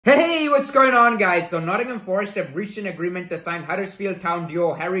Hey, what's going on, guys? So Nottingham Forest have reached an agreement to sign Huddersfield Town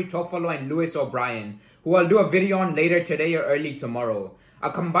duo Harry Toffolo and Lewis O'Brien, who I'll do a video on later today or early tomorrow. A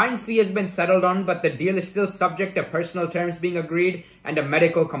combined fee has been settled on, but the deal is still subject to personal terms being agreed and a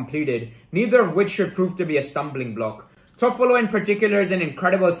medical completed, neither of which should prove to be a stumbling block. Toffolo in particular is an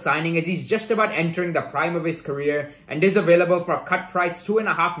incredible signing as he's just about entering the prime of his career and is available for a cut price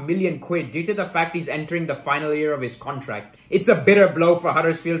 £2.5 million due to the fact he's entering the final year of his contract. It's a bitter blow for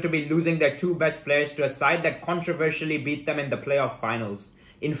Huddersfield to be losing their two best players to a side that controversially beat them in the playoff finals.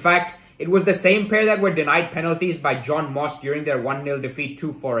 In fact, it was the same pair that were denied penalties by John Moss during their 1-0 defeat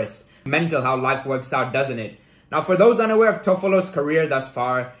to Forest. Mental how life works out, doesn't it? Now, for those unaware of Toffolo's career thus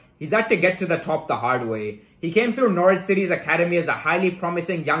far, he's had to get to the top the hard way. He came through Norwich City's academy as a highly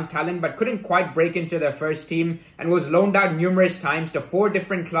promising young talent but couldn't quite break into their first team and was loaned out numerous times to 4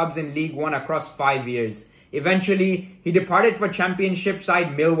 different clubs in League One across 5 years. Eventually, he departed for Championship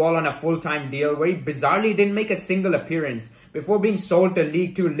side Millwall on a full-time deal where he bizarrely didn't make a single appearance before being sold to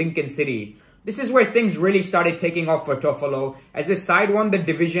League Two Lincoln City. This is where things really started taking off for Toffolo, as his side won the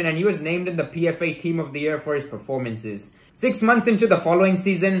division and he was named in the PFA Team of the Year for his performances. 6 months into the following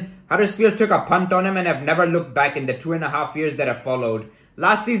season, Huddersfield took a punt on him and have never looked back in the 2.5 years that have followed.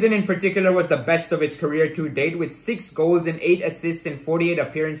 Last season in particular was the best of his career to date, with 6 goals and 8 assists in 48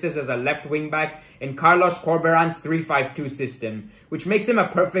 appearances as a left wing-back in Carlos Corberan's 3-5-2 system, which makes him a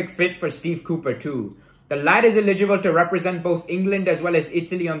perfect fit for Steve Cooper too. The lad is eligible to represent both England as well as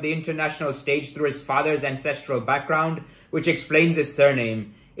Italy on the international stage through his father's ancestral background, which explains his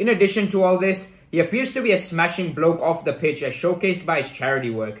surname. In addition to all this, he appears to be a smashing bloke off the pitch as showcased by his charity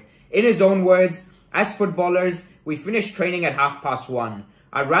work. In his own words, "As footballers, we finish training at 1:30.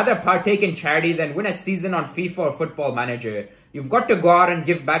 I'd rather partake in charity than win a season on FIFA or Football Manager. You've got to go out and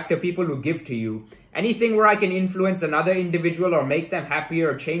give back to people who give to you. Anything where I can influence another individual or make them happier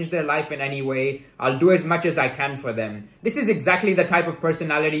or change their life in any way, I'll do as much as I can for them." This is exactly the type of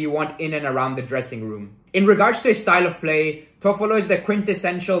personality you want in and around the dressing room. In regards to his style of play, Toffolo is the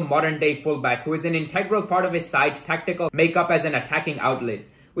quintessential modern-day fullback who is an integral part of his side's tactical makeup as an attacking outlet.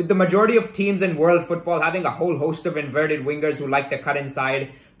 With the majority of teams in world football having a whole host of inverted wingers who like to cut inside,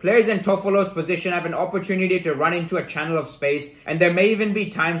 players in Toffolo's position have an opportunity to run into a channel of space, and there may even be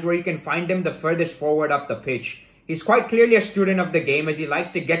times where you can find him the furthest forward up the pitch. He's quite clearly a student of the game as he likes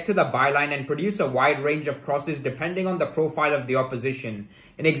to get to the byline and produce a wide range of crosses depending on the profile of the opposition.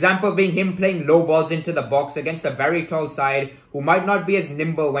 An example being him playing low balls into the box against a very tall side who might not be as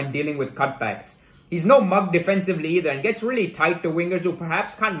nimble when dealing with cutbacks. He's no mug defensively either and gets really tight to wingers who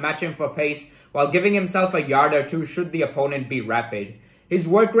perhaps can't match him for pace while giving himself a yard or two should the opponent be rapid. His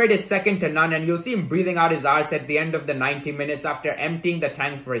work rate is second to none and you'll see him breathing out his arse at the end of the 90 minutes after emptying the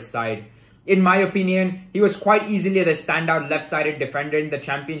tank for his side. In my opinion, he was quite easily the standout left-sided defender in the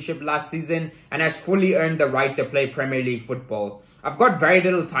Championship last season and has fully earned the right to play Premier League football. I've got very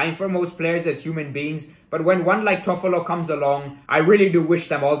little time for most players as human beings, but when one like Toffolo comes along, I really do wish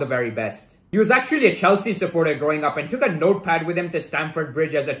them all the very best. He was actually a Chelsea supporter growing up and took a notepad with him to Stamford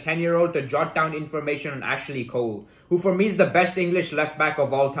Bridge as a 10-year-old to jot down information on Ashley Cole, who for me is the best English left-back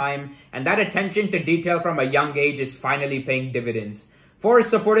of all time, and that attention to detail from a young age is finally paying dividends.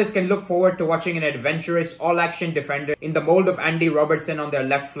 Forest supporters can look forward to watching an adventurous, all-action defender in the mold of Andy Robertson on their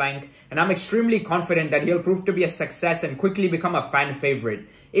left flank, and I'm extremely confident that he'll prove to be a success and quickly become a fan favourite.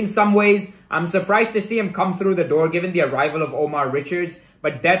 In some ways, I'm surprised to see him come through the door given the arrival of Omar Richards,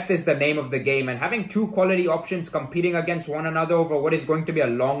 but depth is the name of the game, and having 2 quality options competing against one another over what is going to be a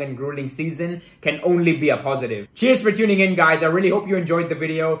long and grueling season can only be a positive. Cheers for tuning in, guys. I really hope you enjoyed the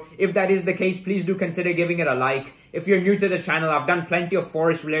video. If that is the case, please do consider giving it a like. If you're new to the channel, I've done plenty of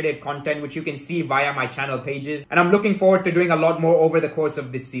Forest-related content which you can see via my channel pages, and I'm looking forward to doing a lot more over the course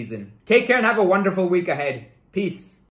of this season. Take care and have a wonderful week ahead. Peace.